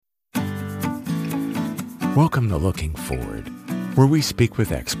Welcome to Looking Forward, where we speak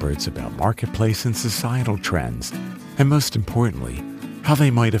with experts about marketplace and societal trends, and most importantly, how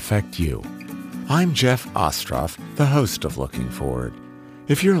they might affect you. I'm Jeff Ostroff, the host of Looking Forward.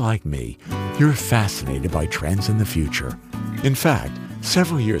 If you're like me, you're fascinated by trends in the future. In fact,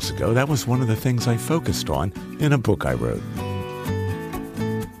 several years ago, that was one of the things I focused on in a book I wrote.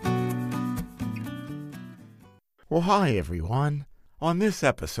 Well, hi, everyone. On this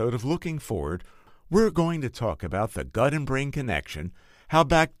episode of Looking Forward, we're going to talk about the gut and brain connection, how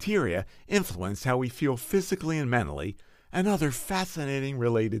bacteria influence how we feel physically and mentally, and other fascinating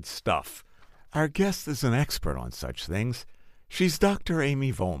related stuff. Our guest is an expert on such things. She's Dr.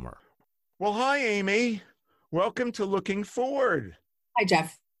 Amy Vollmer. Well, hi, Amy. Welcome to Looking Forward. Hi,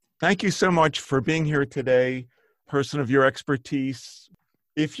 Jeff. Thank you so much for being here today, person of your expertise.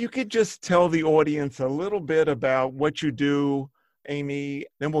 If you could just tell the audience a little bit about what you do, Amy,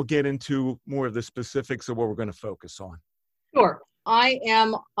 then we'll get into more of the specifics of what we're going to focus on. Sure. I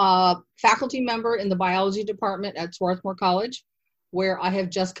am a faculty member in the biology department at Swarthmore College, where I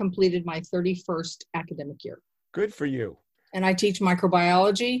have just completed my 31st academic year. Good for you. And I teach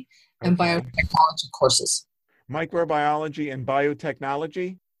microbiology and biotechnology courses. Microbiology and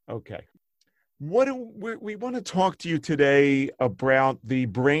biotechnology? Okay. We want to talk to you today about the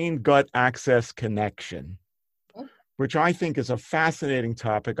brain-gut axis connection, which I think is a fascinating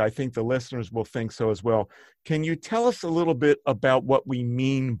topic. I think the listeners will think so as well. Can you tell us a little bit about what we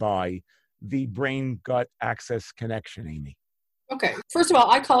mean by the brain-gut axis connection, Amy? Okay. First of all,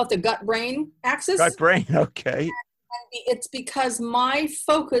 I call it the gut-brain axis. Gut-brain, okay. It's because my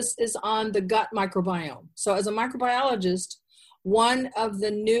focus is on the gut microbiome. So as a microbiologist, one of the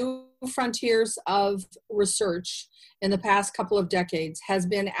new frontiers of research in the past couple of decades has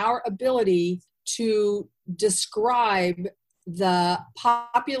been our ability to describe the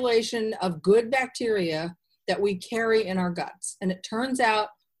population of good bacteria that we carry in our guts. And it turns out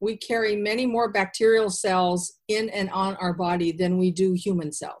we carry many more bacterial cells in and on our body than we do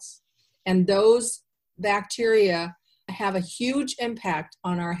human cells. And those bacteria have a huge impact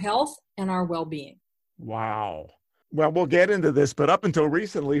on our health and our well-being. Wow. Well, we'll get into this, but up until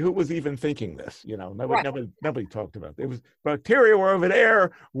recently, who was even thinking this? Nobody talked about it. It was bacteria were over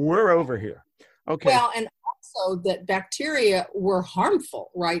there, we're over here. Okay. Well, and also that bacteria were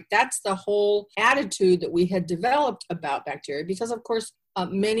harmful, right? That's the whole attitude that we had developed about bacteria because, of course,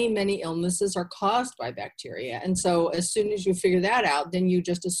 many illnesses are caused by bacteria. And so as soon as you figure that out, then you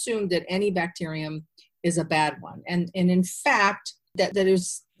just assume that any bacterium is a bad one. And in fact, that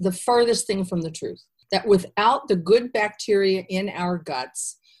is the furthest thing from the truth, that without the good bacteria in our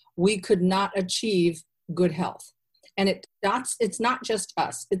guts, we could not achieve good health. And it's not just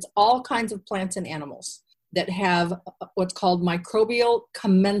us. It's all kinds of plants and animals that have what's called microbial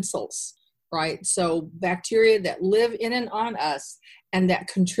commensals, right? So bacteria that live in and on us and that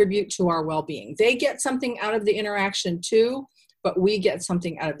contribute to our well-being. They get something out of the interaction too, but we get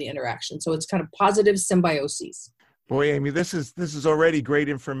something out of the interaction. So it's kind of positive symbiosis. Boy, Amy, this is already great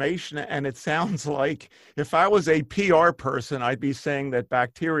information. And it sounds like if I was a PR person, I'd be saying that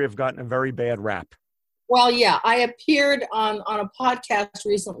bacteria have gotten a very bad rap. Well, yeah, I appeared on a podcast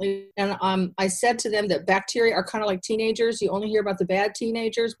recently, and I said to them that bacteria are kind of like teenagers. You only hear about the bad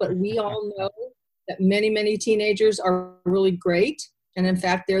teenagers, but we all know that many teenagers are really great. And in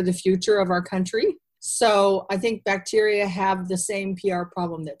fact, they're the future of our country. So I think bacteria have the same PR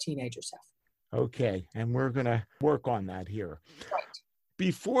problem that teenagers have. Okay, and we're going to work on that here. Right.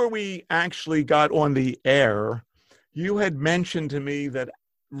 Before we actually got on the air, you had mentioned to me that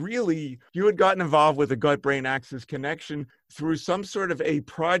really, you had gotten involved with the gut-brain axis connection through some sort of a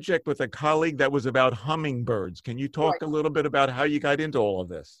project with a colleague that was about hummingbirds. Can you talk a little bit about how you got into all of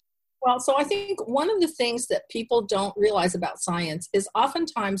this? Well, so I think one of the things that people don't realize about science is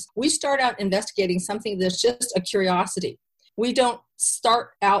oftentimes we start out investigating something that's just a curiosity. We don't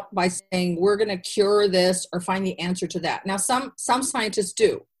start out by saying we're going to cure this or find the answer to that. Now, some scientists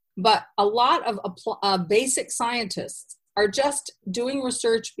do, but a lot of basic scientists are just doing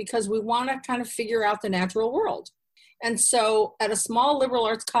research because we want to kind of figure out the natural world. And so at a small liberal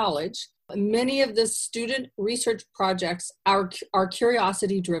arts college, many of the student research projects are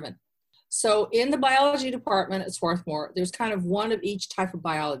curiosity driven. So in the biology department at Swarthmore, there's kind of one of each type of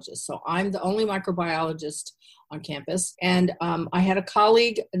biologist. So I'm the only microbiologist on campus. And I had a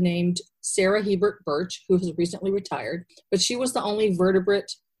colleague named Sarah Hebert Birch, who has recently retired, but she was the only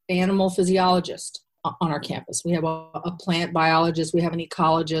vertebrate animal physiologist on our campus. We have a plant biologist, we have an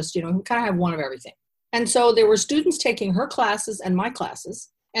ecologist, we kind of have one of everything. And so there were students taking her classes and my classes,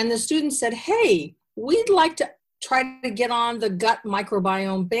 and the students said, hey, we'd like to try to get on the gut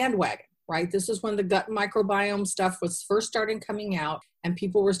microbiome bandwagon, right? This is when the gut microbiome stuff was first starting coming out, and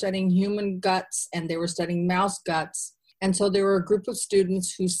people were studying human guts and they were studying mouse guts. And so there were a group of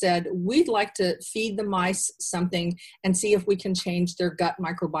students who said, we'd like to feed the mice something and see if we can change their gut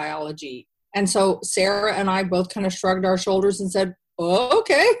microbiology. And so Sarah and I both kind of shrugged our shoulders and said, oh,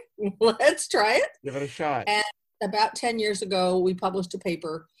 okay, let's try it. Give it a shot. And about 10 years ago, we published a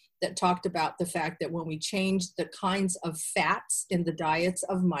paper that talked about the fact that when we change the kinds of fats in the diets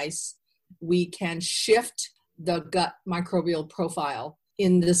of mice, we can shift the gut microbial profile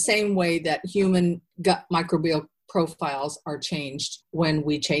in the same way that human gut microbial profiles are changed when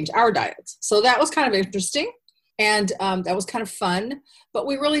we change our diets. So that was kind of interesting. And that was kind of fun, but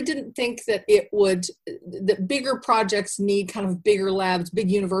we really didn't think that that bigger projects need kind of bigger labs,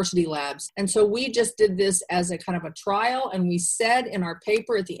 big university labs. And so we just did this as a kind of a trial. And we said in our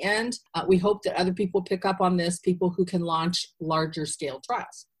paper at the end, we hope that other people pick up on this, people who can launch larger scale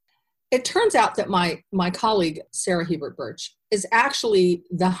trials. It turns out that my colleague, Sarah Hebert Birch, is actually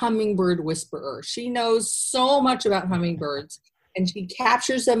the hummingbird whisperer. She knows so much about hummingbirds, and she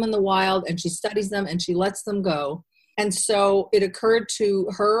captures them in the wild, and she studies them, and she lets them go. And so it occurred to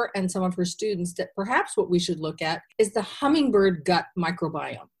her and some of her students that perhaps what we should look at is the hummingbird gut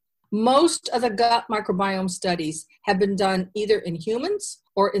microbiome. Most of the gut microbiome studies have been done either in humans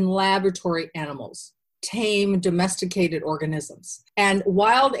or in laboratory animals, tame, domesticated organisms. And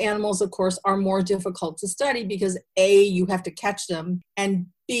wild animals, of course, are more difficult to study because A, you have to catch them, and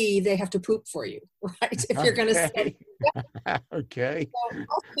B, they have to poop for you, right? If you're going to study. Okay. So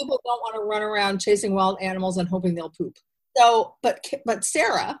most people don't want to run around chasing wild animals and hoping they'll poop. So, but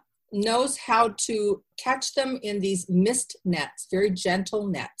Sarah knows how to catch them in these mist nets, very gentle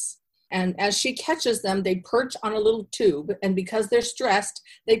nets. And as she catches them, they perch on a little tube. And because they're stressed,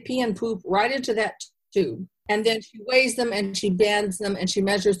 they pee and poop right into that tube. And then she weighs them and she bands them and she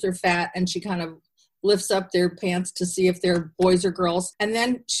measures their fat and she kind of lifts up their pants to see if they're boys or girls. And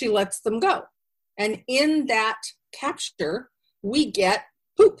then she lets them go. And in that capture, we get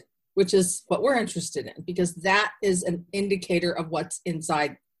poop, which is what we're interested in because that is an indicator of what's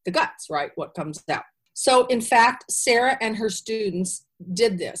inside the guts, right? What comes out. So in fact, Sarah and her students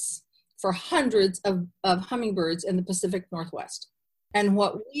did this for hundreds of hummingbirds in the Pacific Northwest. And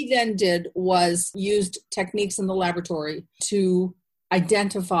what we then did was used techniques in the laboratory to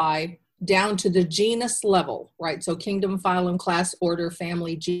identify down to the genus level, right? So kingdom, phylum, class, order,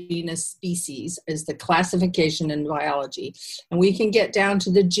 family, genus, species is the classification in biology. And we can get down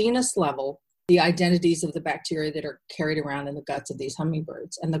to the genus level, the identities of the bacteria that are carried around in the guts of these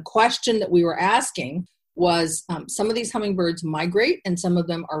hummingbirds. And the question that we were asking was, some of these hummingbirds migrate and some of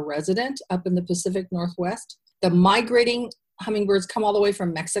them are resident up in the Pacific Northwest. The migrating hummingbirds come all the way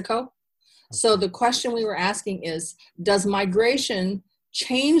from Mexico. So the question we were asking is, does migration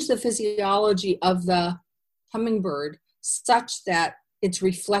change the physiology of the hummingbird such that it's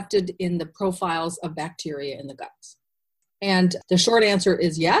reflected in the profiles of bacteria in the guts? And the short answer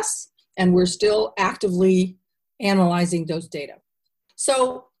is yes, and we're still actively analyzing those data.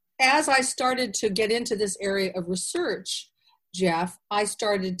 So as I started to get into this area of research, Jeff, I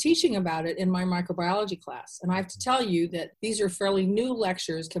started teaching about it in my microbiology class. And I have to tell you that these are fairly new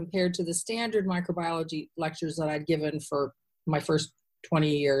lectures compared to the standard microbiology lectures that I'd given for my first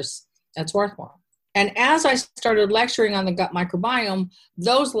 20 years at Swarthmore. And as I started lecturing on the gut microbiome,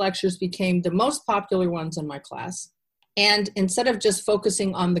 those lectures became the most popular ones in my class. And instead of just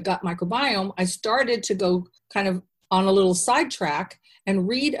focusing on the gut microbiome, I started to go kind of on a little sidetrack and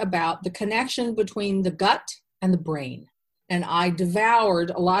read about the connection between the gut and the brain. And I devoured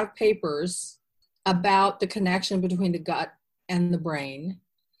a lot of papers about the connection between the gut and the brain.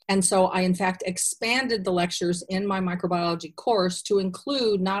 And so I, in fact, expanded the lectures in my microbiology course to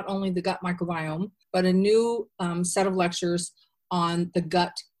include not only the gut microbiome, but a new set of lectures on the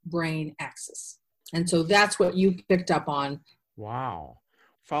gut-brain axis. And so that's what you picked up on. Wow.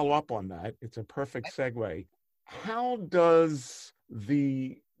 Follow up on that. It's a perfect segue. How does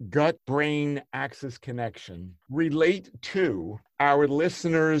the gut-brain axis connection relate to our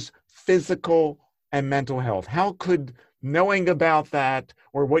listeners' physical and mental health? How could knowing about that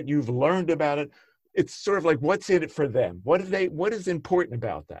or what you've learned about it, it's sort of like, what's in it for them? What is important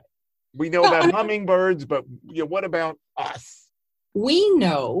about that? We know about hummingbirds, but what about us? We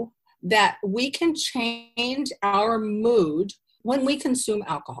know that we can change our mood when we consume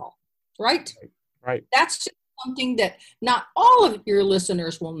alcohol, right? Right. That's just something that not all of your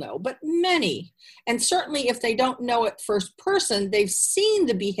listeners will know, but many. And certainly if they don't know it first person, they've seen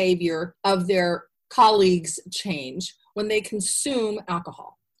the behavior of their colleagues change when they consume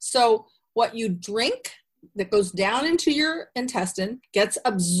alcohol. So what you drink that goes down into your intestine gets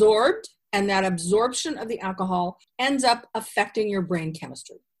absorbed And that absorption of the alcohol ends up affecting your brain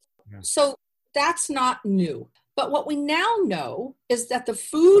chemistry. Yeah. So that's not new. But what we now know is that the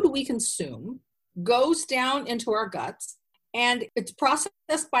food we consume goes down into our guts and it's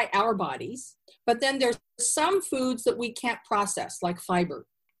processed by our bodies. But then there's some foods that we can't process, like fiber.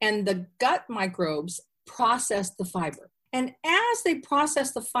 And the gut microbes process the fiber. And as they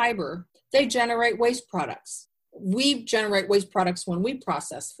process the fiber, they generate waste products. We generate waste products when we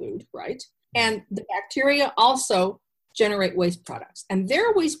process food, right? And the bacteria also generate waste products. And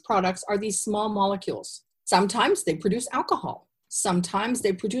their waste products are these small molecules. Sometimes they produce alcohol. Sometimes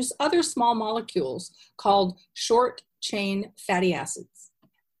they produce other small molecules called short chain fatty acids.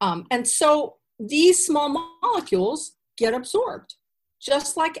 And so these small molecules get absorbed,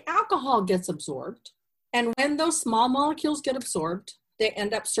 just like alcohol gets absorbed. And when those small molecules get absorbed, they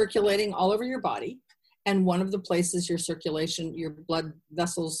end up circulating all over your body. And one of the places your blood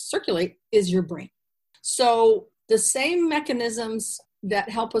vessels circulate is your brain. So the same mechanisms that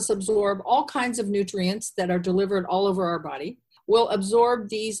help us absorb all kinds of nutrients that are delivered all over our body will absorb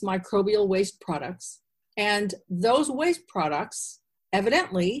these microbial waste products. And those waste products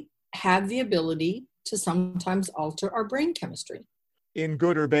evidently have the ability to sometimes alter our brain chemistry. In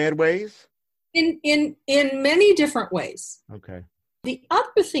good or bad ways? In many different ways. Okay. The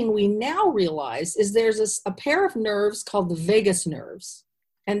other thing we now realize is there's a pair of nerves called the vagus nerves,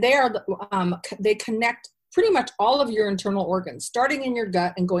 and they connect pretty much all of your internal organs, starting in your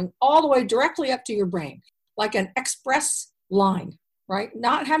gut and going all the way directly up to your brain, like an express line, right?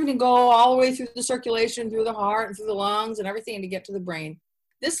 Not having to go all the way through the circulation, through the heart, and through the lungs and everything to get to the brain.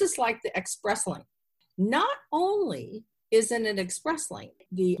 This is like the express lane. Not only is in an express lane,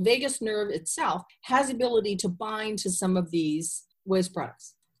 the vagus nerve itself has the ability to bind to some of these waste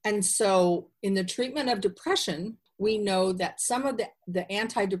products. And so in the treatment of depression, we know that some of the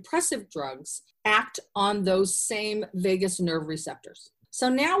antidepressive drugs act on those same vagus nerve receptors. So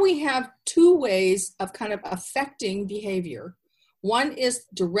now we have two ways of kind of affecting behavior. One is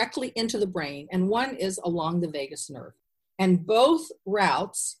directly into the brain, and one is along the vagus nerve. And both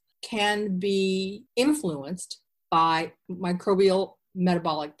routes can be influenced by microbial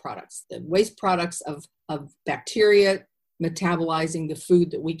metabolic products, the waste products of bacteria metabolizing the food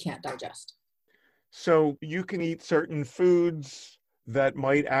that we can't digest. So you can eat certain foods that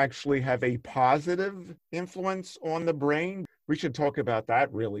might actually have a positive influence on the brain. We should talk about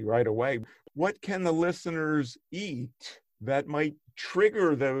that really right away. What can the listeners eat that might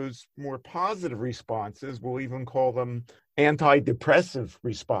trigger those more positive responses? We'll even call them antidepressive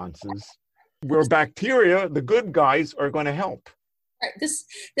responses, where bacteria, the good guys, are going to help. Right.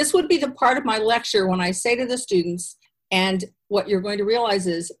 This would be the part of my lecture when I say to the students, and what you're going to realize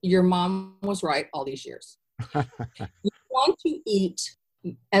is your mom was right all these years. You want to eat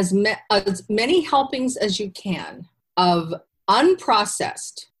as many helpings as you can of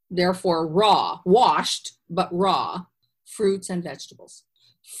unprocessed, therefore raw, washed, but raw fruits and vegetables.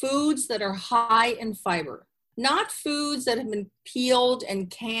 Foods that are high in fiber, not foods that have been peeled and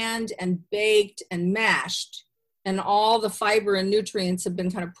canned and baked and mashed, and all the fiber and nutrients have been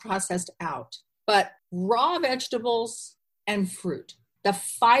kind of processed out. But raw vegetables and fruit. The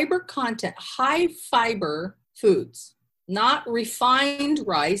fiber content, high fiber foods, not refined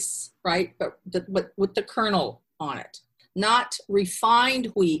rice, right? But with the kernel on it. Not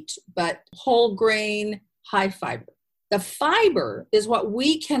refined wheat, but whole grain, high fiber. The fiber is what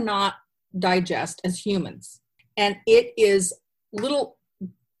we cannot digest as humans. And it is little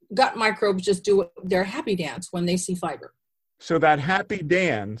gut microbes just do their happy dance when they see fiber. So that happy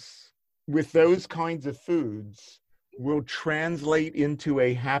dance with those kinds of foods will translate into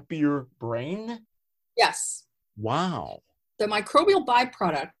a happier brain? Yes. Wow. The microbial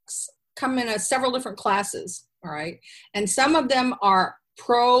byproducts come in several different classes, all right? And some of them are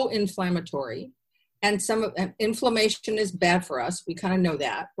pro-inflammatory, and inflammation is bad for us. We kind of know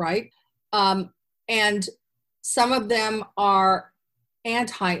that, right? And some of them are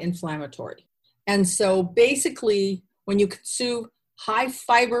anti-inflammatory. And so basically, when you consume high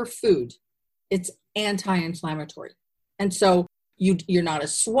fiber food, it's anti-inflammatory. And so you're not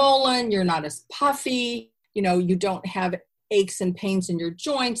as swollen, you're not as puffy, you don't have aches and pains in your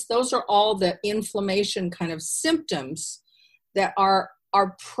joints. Those are all the inflammation kind of symptoms that are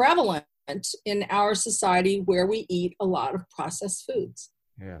prevalent in our society where we eat a lot of processed foods.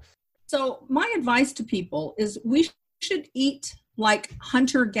 Yes. So my advice to people is we should eat like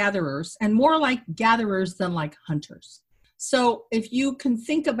hunter-gatherers and more like gatherers than like hunters. So if you can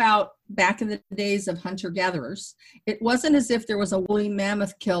think about back in the days of hunter-gatherers, it wasn't as if there was a woolly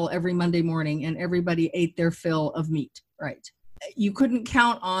mammoth kill every Monday morning and everybody ate their fill of meat, right? you couldn't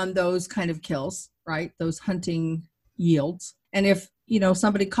count on those kind of kills, right? Those hunting yields. And if,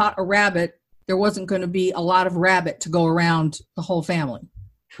 somebody caught a rabbit, there wasn't going to be a lot of rabbit to go around the whole family.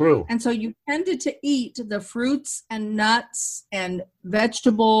 True. And so you tended to eat the fruits and nuts and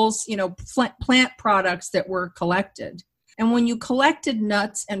vegetables, plant products that were collected. And when you collected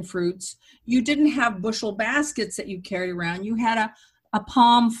nuts and fruits, you didn't have bushel baskets that you carried around. You had a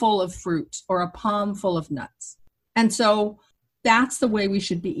palm full of fruit or a palm full of nuts. And so that's the way we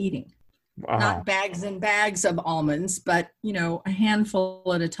should be eating. Wow. Not bags and bags of almonds, but, a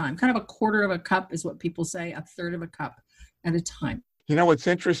handful at a time. Kind of a quarter of a cup is what people say, a third of a cup at a time. What's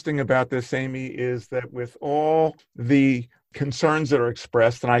interesting about this, Amy, is that with all the concerns that are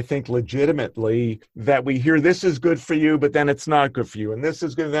expressed, and I think legitimately, that we hear this is good for you, but then it's not good for you. And this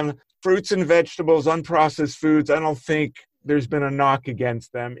is good. Then fruits and vegetables, unprocessed foods, I don't think there's been a knock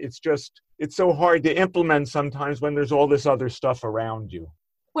against them. It's so hard to implement sometimes when there's all this other stuff around you.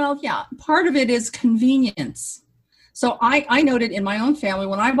 Well, yeah, part of it is convenience. So I noted in my own family,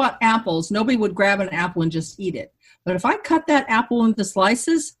 when I bought apples, nobody would grab an apple and just eat it. But if I cut that apple into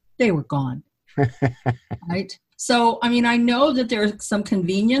slices, they were gone, right? So, I know that there are some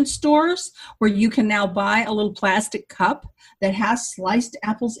convenience stores where you can now buy a little plastic cup that has sliced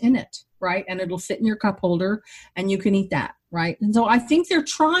apples in it, right? And it'll fit in your cup holder and you can eat that, right? And so I think they're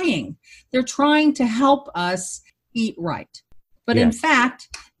trying to help us eat right. But Yes. In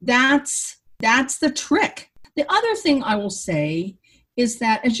fact, that's the trick. The other thing I will say is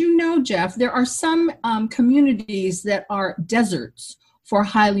that, as you know, Jeff, there are some communities that are deserts for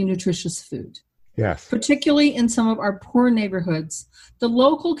highly nutritious food. Yes. Particularly in some of our poor neighborhoods. The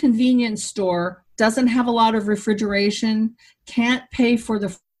local convenience store doesn't have a lot of refrigeration, can't pay for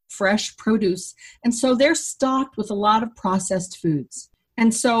the fresh produce, and so they're stocked with a lot of processed foods.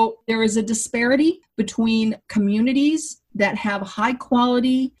 And so there is a disparity between communities that have high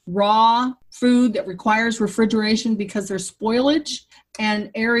quality raw food that requires refrigeration because there's spoilage,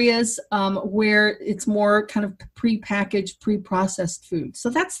 and areas where it's more kind of prepackaged, pre-processed food. So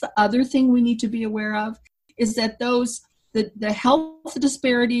that's the other thing we need to be aware of, is that the health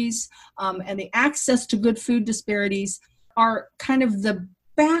disparities and the access to good food disparities are kind of the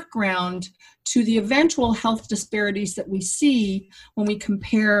background to the eventual health disparities that we see when we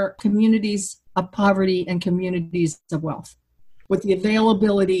compare communities of poverty and communities of wealth, with the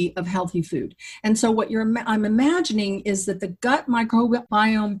availability of healthy food. And so what I'm imagining is that the gut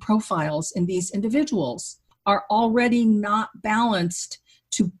microbiome profiles in these individuals are already not balanced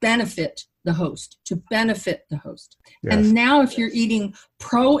to benefit the host. Yes. And now if you're eating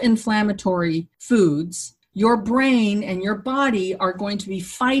pro-inflammatory foods, your brain and your body are going to be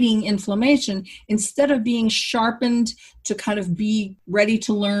fighting inflammation instead of being sharpened to kind of be ready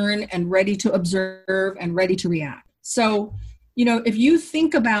to learn and ready to observe and ready to react. So, if you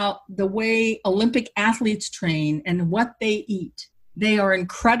think about the way Olympic athletes train and what they eat, they are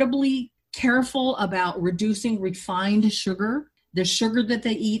incredibly careful about reducing refined sugar. The sugar that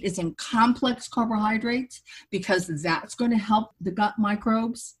they eat is in complex carbohydrates because that's going to help the gut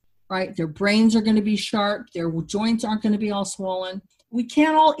microbes, right? Their brains are going to be sharp. Their joints aren't going to be all swollen. We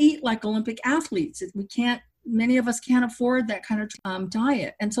can't all eat like Olympic athletes. Many of us can't afford that kind of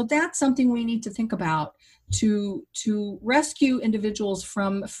diet. And so that's something we need to think about to rescue individuals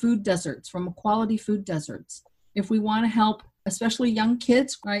from food deserts, from quality food deserts. If we want to help, especially young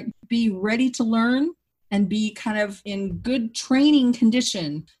kids, right, be ready to learn and be kind of in good training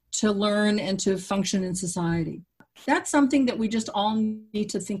condition to learn and to function in society. That's something that we just all need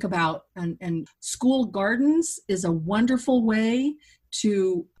to think about. And school gardens is a wonderful way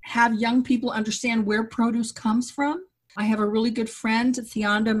to have young people understand where produce comes from. I have a really good friend,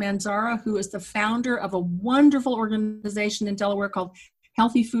 Thionda Manzara, who is the founder of a wonderful organization in Delaware called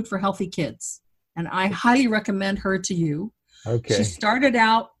Healthy Food for Healthy Kids. And I highly recommend her to you. Okay. She started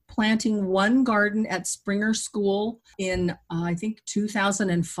out planting one garden at Springer School in, I think,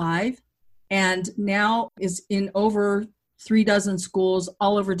 2005, and now is in over 3 dozen schools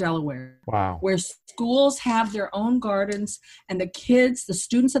all over Delaware. Wow. Where schools have their own gardens, and the kids, the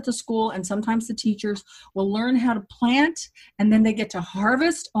students at the school, and sometimes the teachers will learn how to plant, and then they get to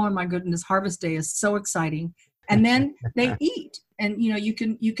harvest. Oh my goodness, harvest day is so exciting. And then they eat. And you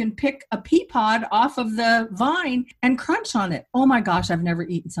can pick a pea pod off of the vine and crunch on it. Oh my gosh, I've never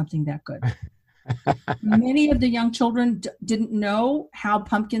eaten something that good. Many of the young children didn't know how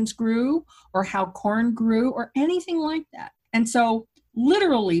pumpkins grew or how corn grew or anything like that. And so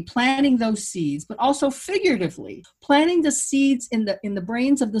literally planting those seeds, but also figuratively planting the seeds in the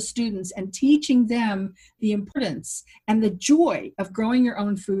brains of the students and teaching them the importance and the joy of growing your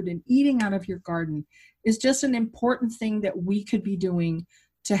own food and eating out of your garden is just an important thing that we could be doing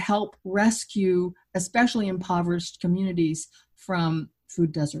to help rescue, especially impoverished communities, from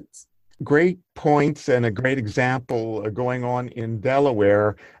food deserts. Great points and a great example going on in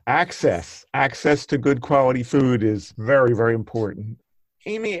Delaware. Access to good quality food is very, very important.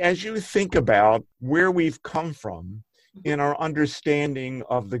 Amy, as you think about where we've come from in our understanding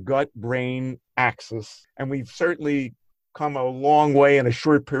of the gut-brain axis, and we've certainly come a long way in a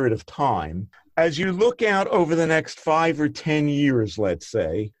short period of time, as you look out over the next 5 or 10 years, let's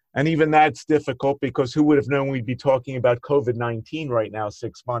say, and even that's difficult because who would have known we'd be talking about COVID-19 right now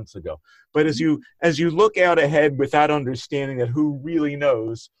 6 months ago. But as you look out ahead with that understanding that who really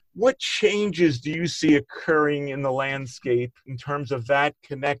knows, what changes do you see occurring in the landscape in terms of that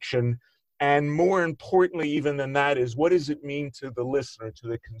connection? And more importantly, even than that, is what does it mean to the listener, to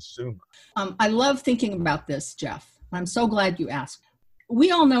the consumer? I love thinking about this, Jeff. I'm so glad you asked.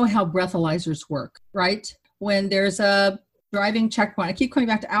 We all know how breathalyzers work, right? When there's a driving checkpoint, I keep coming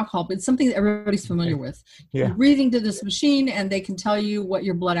back to alcohol, but it's something that everybody's familiar with. Yeah. You're breathing to this machine and they can tell you what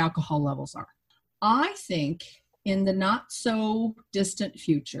your blood alcohol levels are. I think in the not so distant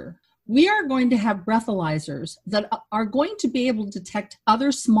future, we are going to have breathalyzers that are going to be able to detect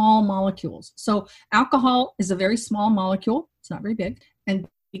other small molecules. So alcohol is a very small molecule. It's not very big. And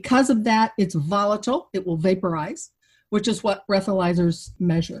because of that, it's volatile. It will vaporize, which is what breathalyzers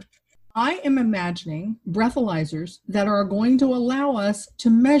measure. I am imagining breathalyzers that are going to allow us to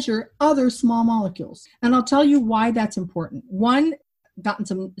measure other small molecules. And I'll tell you why that's important. One, gotten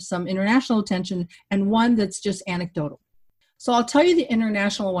some international attention, and one that's just anecdotal. So I'll tell you the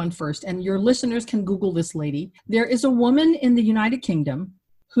international one first, and your listeners can Google this lady. There is a woman in the United Kingdom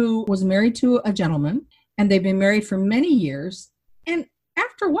who was married to a gentleman, and they've been married for many years. And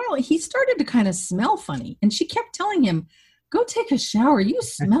after a while, he started to kind of smell funny. And she kept telling him, go take a shower. You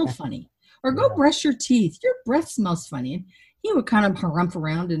smell funny. Or go brush your teeth. Your breath smells funny. And he would kind of harumph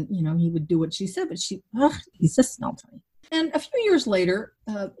around and, he would do what she said, but he just smelled funny. And a few years later,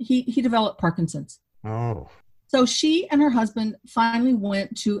 he developed Parkinson's. Oh. So she and her husband finally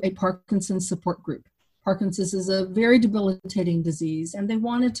went to a Parkinson's support group. Parkinson's is a very debilitating disease, and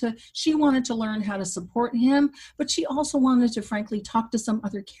she wanted to learn how to support him, but she also wanted to, frankly, talk to some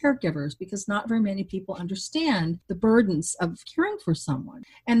other caregivers because not very many people understand the burdens of caring for someone.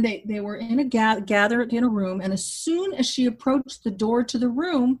 And they were in gathered in a room, and as soon as she approached the door to the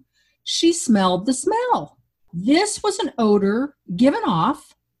room, she smelled the smell. This was an odor given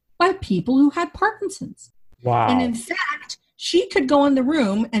off by people who had Parkinson's. Wow. And in fact, she could go in the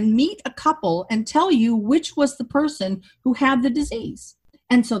room and meet a couple and tell you which was the person who had the disease.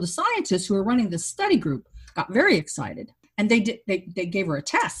 And so the scientists who were running the study group got very excited, and they gave her a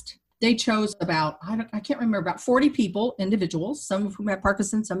test. They chose about 40 people, individuals, some of whom had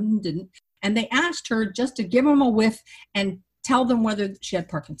Parkinson's, some of them didn't. And they asked her just to give them a whiff and tell them whether she had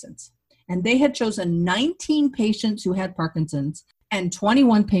Parkinson's. And they had chosen 19 patients who had Parkinson's and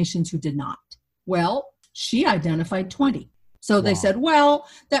 21 patients who did not. Well, she identified 20. So they said, well,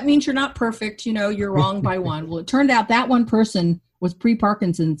 that means you're not perfect. You're wrong by one. Well, it turned out that one person was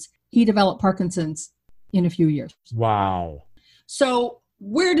pre-Parkinson's. He developed Parkinson's in a few years. Wow. So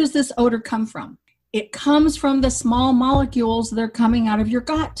where does this odor come from? It comes from the small molecules that are coming out of your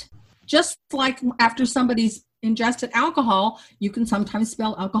gut. Just like after somebody's ingested alcohol, you can sometimes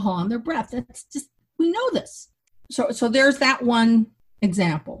smell alcohol on their breath. That's just, we know this. So there's that one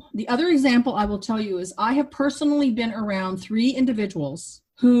example. The other example I will tell you is I have personally been around 3 individuals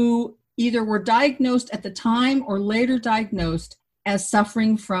who either were diagnosed at the time or later diagnosed as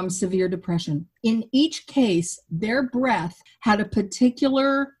suffering from severe depression. In each case, their breath had a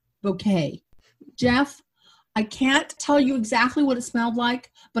particular bouquet. Jeff, I can't tell you exactly what it smelled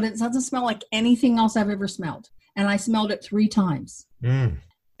like, but it doesn't smell like anything else I've ever smelled. And I smelled it 3 times.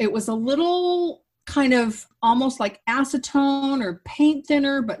 It was a little kind of almost like acetone or paint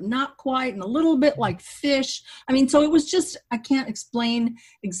thinner, but not quite, and a little bit like fish. So it was just, I can't explain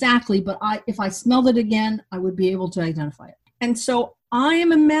exactly, but if I smelled it again, I would be able to identify it. And so I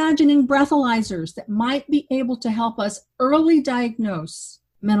am imagining breathalyzers that might be able to help us early diagnose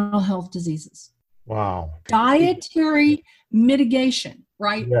mental health diseases. Wow. Dietary mitigation,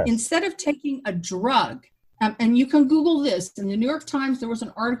 right? Yes. Instead of taking a drug, and you can Google this. In the New York Times, there was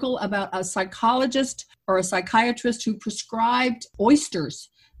an article about a psychologist or a psychiatrist who prescribed oysters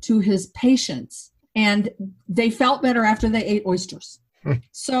to his patients, and they felt better after they ate oysters.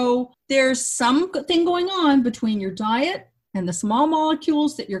 So there's something going on between your diet and the small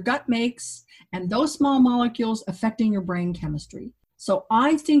molecules that your gut makes, and those small molecules affecting your brain chemistry. So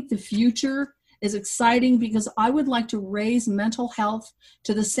I think the future is exciting because I would like to raise mental health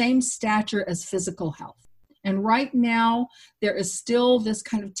to the same stature as physical health. And right now, there is still this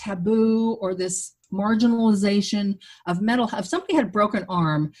kind of taboo or this marginalization of mental health. If somebody had a broken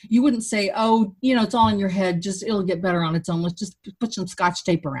arm, you wouldn't say, oh, it's all in your head, just it'll get better on its own. Let's just put some scotch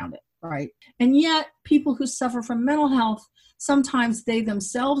tape around it, right? And yet, people who suffer from mental health, sometimes they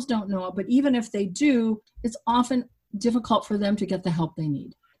themselves don't know it, but even if they do, it's often difficult for them to get the help they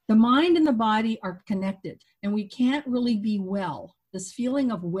need. The mind and the body are connected, and we can't really be well. This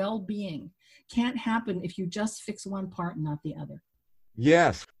feeling of well-being can't happen if you just fix one part and not the other.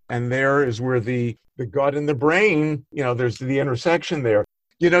 Yes. And there is where the gut and the brain, there's the intersection there.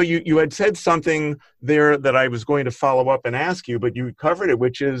 You had said something there that I was going to follow up and ask you, but you covered it,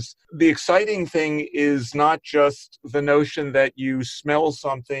 which is the exciting thing is not just the notion that you smell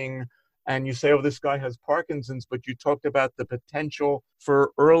something and you say, oh, this guy has Parkinson's, but you talked about the potential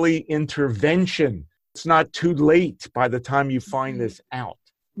for early intervention. It's not too late by the time you find this out.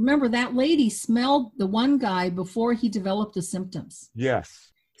 Remember, that lady smelled the one guy before he developed the symptoms.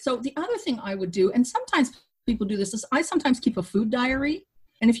 Yes. So the other thing I would do, and sometimes people do this, is I sometimes keep a food diary.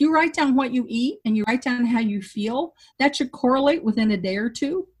 And if you write down what you eat and you write down how you feel, that should correlate within a day or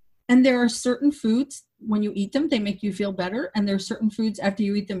two. And there are certain foods, when you eat them, they make you feel better. And there are certain foods, after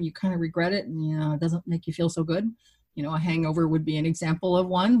you eat them, you kind of regret it and, it doesn't make you feel so good. A hangover would be an example of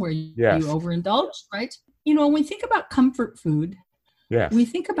one where you overindulge, right? When we think about comfort food, we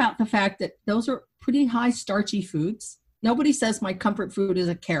think about the fact that those are pretty high starchy foods. Nobody says my comfort food is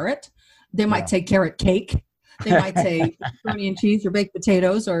a carrot. They might say carrot cake. They might say macaroni and cheese or baked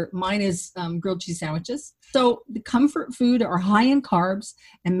potatoes, or mine is grilled cheese sandwiches. So the comfort food are high in carbs,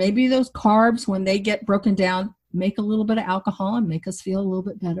 and maybe those carbs, when they get broken down, make a little bit of alcohol and make us feel a little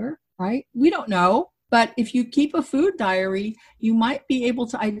bit better, right? We don't know. But if you keep a food diary, you might be able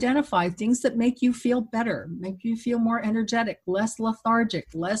to identify things that make you feel better, make you feel more energetic, less lethargic,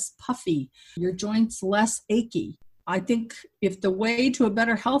 less puffy, your joints less achy. I think if the way to a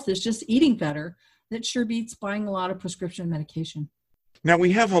better health is just eating better, that sure beats buying a lot of prescription medication. Now,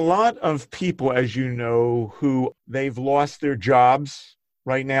 we have a lot of people, as you know, who they've lost their jobs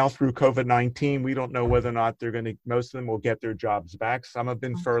right now through COVID-19. We don't know whether or not most of them will get their jobs back. Some have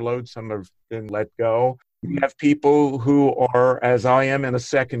been furloughed, some have been let go. We have people who are, as I am, in a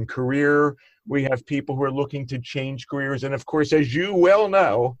second career. We have people who are looking to change careers. And of course, as you well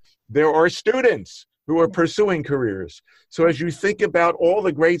know, there are students who are pursuing careers. So as you think about all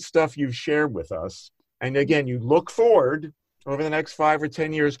the great stuff you've shared with us, and again, you look forward over the next 5 or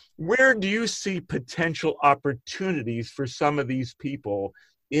 10 years, where do you see potential opportunities for some of these people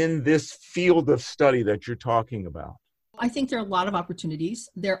in this field of study that you're talking about? I think there are a lot of opportunities.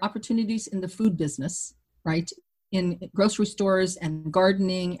 There are opportunities in the food business, right? In grocery stores and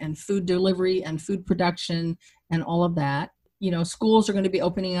gardening and food delivery and food production and all of that. Schools are going to be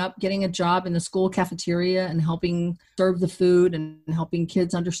opening up, getting a job in the school cafeteria and helping serve the food and helping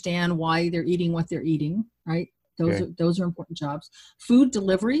kids understand why they're eating what they're eating, right? Those are important jobs. Food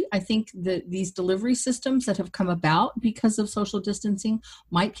delivery, I think that these delivery systems that have come about because of social distancing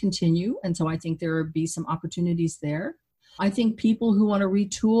might continue. And so I think there will be some opportunities there. I think people who want to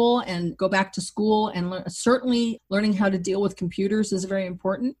retool and go back to school and certainly learning how to deal with computers is very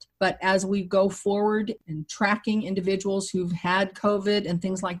important. But as we go forward in tracking individuals who've had COVID and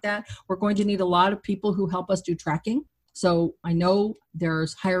things like that, we're going to need a lot of people who help us do tracking. So I know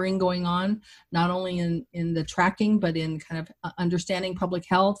there's hiring going on, not only in the tracking, but in kind of understanding public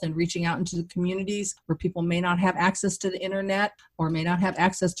health and reaching out into the communities where people may not have access to the internet or may not have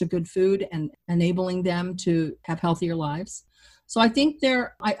access to good food and enabling them to have healthier lives. So I think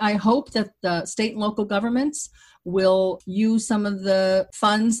I hope that the state and local governments will use some of the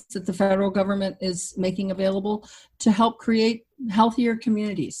funds that the federal government is making available to help create healthier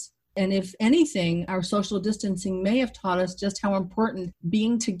communities. And if anything, our social distancing may have taught us just how important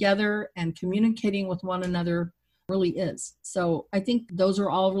being together and communicating with one another really is. So I think those are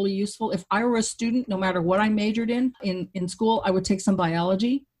all really useful. If I were a student, no matter what I majored in school, I would take some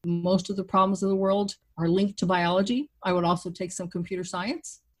biology. Most of the problems of the world are linked to biology. I would also take some computer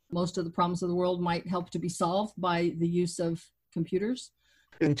science. Most of the problems of the world might help to be solved by the use of computers.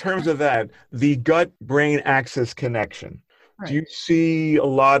 In terms of that, the gut-brain axis connection, right. Do you see a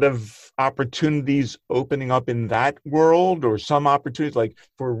lot of opportunities opening up in that world, or some opportunities like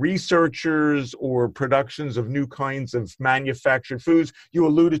for researchers or productions of new kinds of manufactured foods? You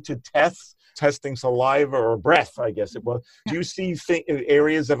alluded to testing saliva or breath, I guess it was. Do you see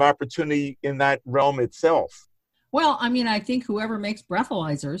areas of opportunity in that realm itself? Well, I mean, I think whoever makes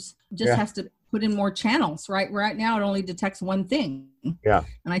breathalyzers just has to put in more channels, right? Right now, it only detects one thing. Yeah.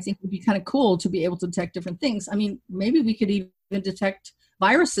 And I think it would be kind of cool to be able to detect different things. I mean, maybe we could even detect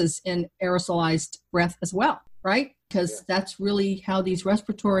viruses in aerosolized breath as well, right? Because that's really how these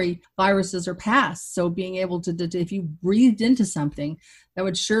respiratory viruses are passed. So being able to, if you breathed into something, that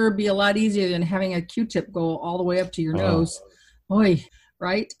would sure be a lot easier than having a Q-tip go all the way up to your nose. Oy,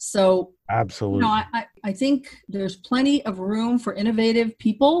 right? So absolutely. I think there's plenty of room for innovative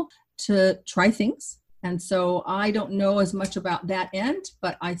people to try things. And so I don't know as much about that end,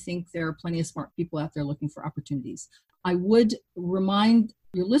 but I think there are plenty of smart people out there looking for opportunities. I would remind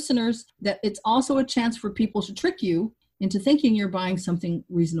your listeners that it's also a chance for people to trick you into thinking you're buying something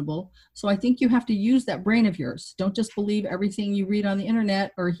reasonable. So I think you have to use that brain of yours. Don't just believe everything you read on the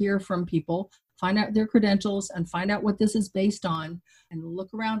internet or hear from people. Find out their credentials and find out what this is based on, and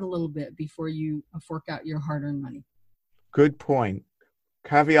look around a little bit before you fork out your hard-earned money. Good point.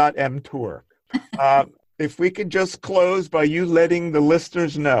 Caveat emptor. If we could just close by you letting the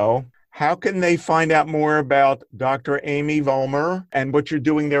listeners know, how can they find out more about Dr. Amy Vollmer and what you're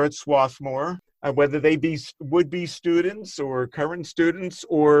doing there at Swarthmore, whether they be would-be students or current students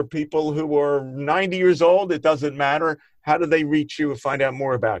or people who are 90 years old? It doesn't matter. How do they reach you and find out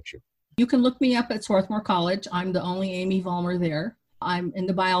more about you? You can look me up at Swarthmore College. I'm the only Amy Vollmer there. I'm in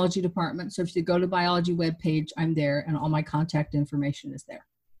the biology department. So if you go to the biology webpage, I'm there, and all my contact information is there.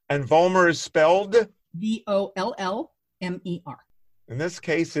 And Vollmer is spelled? Vollmer. In this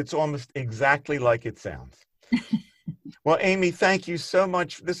case, it's almost exactly like it sounds. Well, Amy, thank you so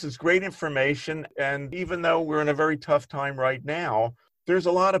much. This is great information. And even though we're in a very tough time right now, there's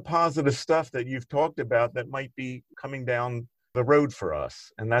a lot of positive stuff that you've talked about that might be coming down the road for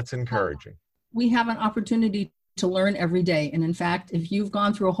us. And that's encouraging. We have an opportunity to learn every day. And in fact, if you've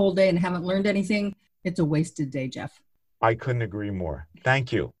gone through a whole day and haven't learned anything, it's a wasted day, Jeff. I couldn't agree more.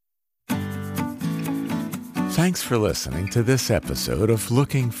 Thank you. Thanks for listening to this episode of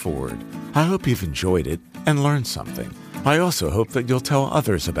Looking Forward. I hope you've enjoyed it and learned something. I also hope that you'll tell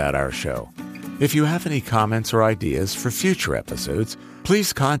others about our show. If you have any comments or ideas for future episodes,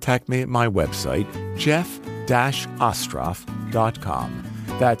 please contact me at my website, jeff-ostroff.com.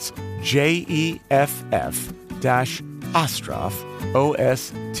 That's JEFF-Ostroff,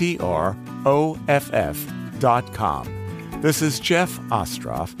 OSTROFF.com. This is Jeff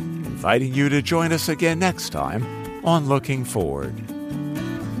Ostroff, inviting you to join us again next time on Looking Forward.